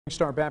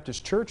Star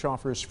Baptist Church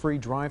offers free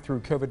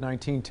drive-through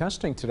COVID-19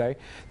 testing today.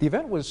 The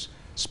event was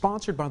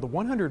sponsored by the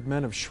 100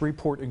 Men of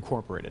Shreveport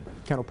Incorporated.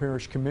 Kendall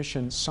Parish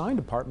Commission Sign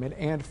Department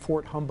and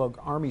Fort Humbug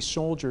Army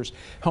soldiers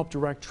helped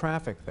direct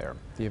traffic there.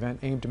 The event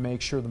aimed to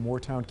make sure the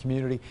Moortown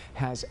community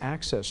has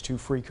access to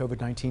free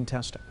COVID-19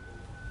 testing.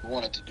 We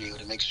wanted to be able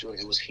to make sure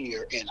it was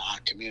here in our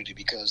community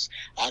because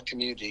our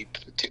community,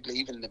 particularly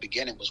even in the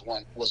beginning,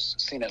 was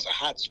seen as a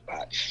hot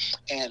spot,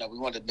 and we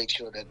wanted to make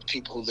sure that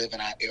people who live in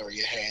our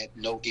area had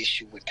no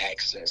issue with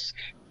access.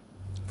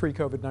 Free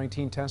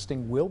COVID-19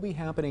 testing will be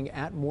happening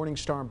at Morning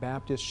Star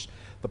Baptist,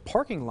 the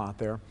parking lot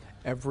there,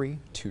 every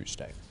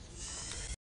Tuesday.